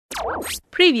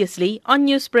Previously on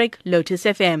Newsbreak, Lotus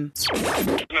FM.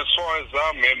 As far as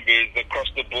our members across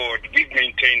the board, we've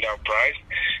maintained our price.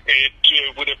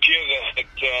 It would appear that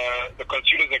the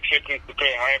consumer's acceptance to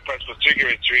pay a higher price for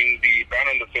cigarettes during the ban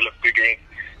on the sale of cigarettes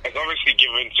has obviously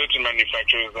given certain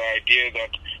manufacturers the idea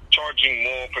that charging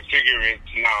more for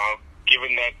cigarettes now,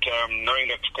 given that knowing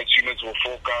that consumers will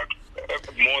fork out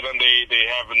more than they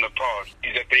have in the past,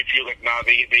 is that they feel that now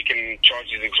they can charge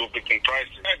these exorbitant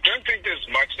prices. I don't think there's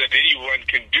much that anyone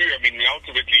can do. I mean,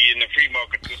 ultimately, in a free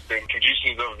market system,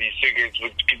 producers of these cigarettes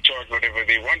can charge whatever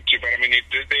they want to. But I mean,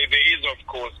 there is, of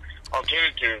course,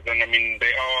 alternatives. And I mean,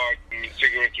 there are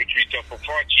cigarettes which retail for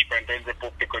far cheaper and don't rip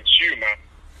off the consumer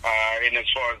in as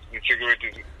far as the cigarette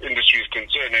industry is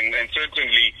concerned. And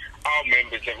certainly, our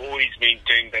members have always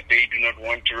maintained that they do not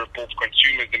want to rip off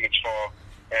consumers in as far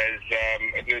as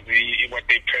what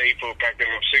they pay for a packet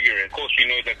of cigarettes. Of course, we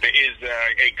know that there is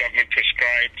a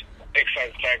government-prescribed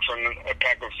excise tax on a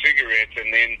pack of cigarettes,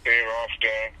 and then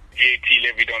thereafter VAT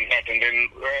levied on that, and then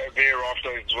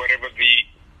thereafter is whatever the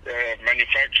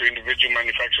individual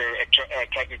manufacturer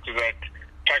attaches to that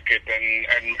packet,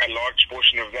 and a large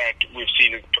portion of that we've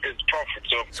seen is profit.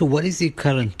 So what is the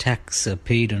current tax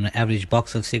paid on an average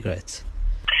box of cigarettes?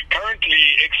 Currently,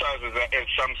 excise is at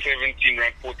some 17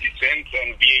 rand 40 cents,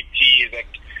 and VAT is at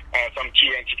some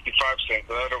 2 rand 65 cents.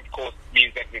 So that, of course,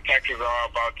 means that the taxes are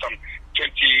about some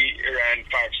 20 rand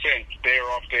 5 cents.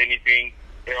 Thereafter is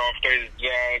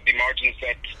the margins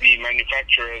that the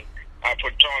manufacturers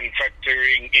put on,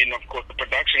 factoring in, of course, the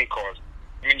production cost.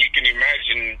 I mean, you can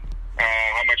imagine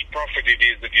how much profit it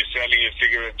is that you're selling your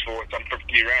cigarettes for some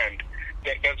 50 rand.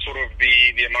 That's sort of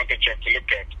the amount that you have to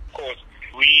look at. Of course,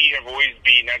 we have always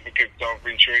been advocates of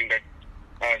ensuring that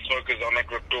smokers are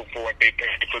not ripped off for what they pay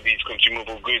for these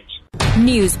consumable goods.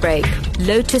 Newsbreak,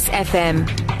 Lotus FM,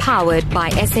 powered by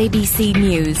SABC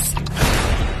News.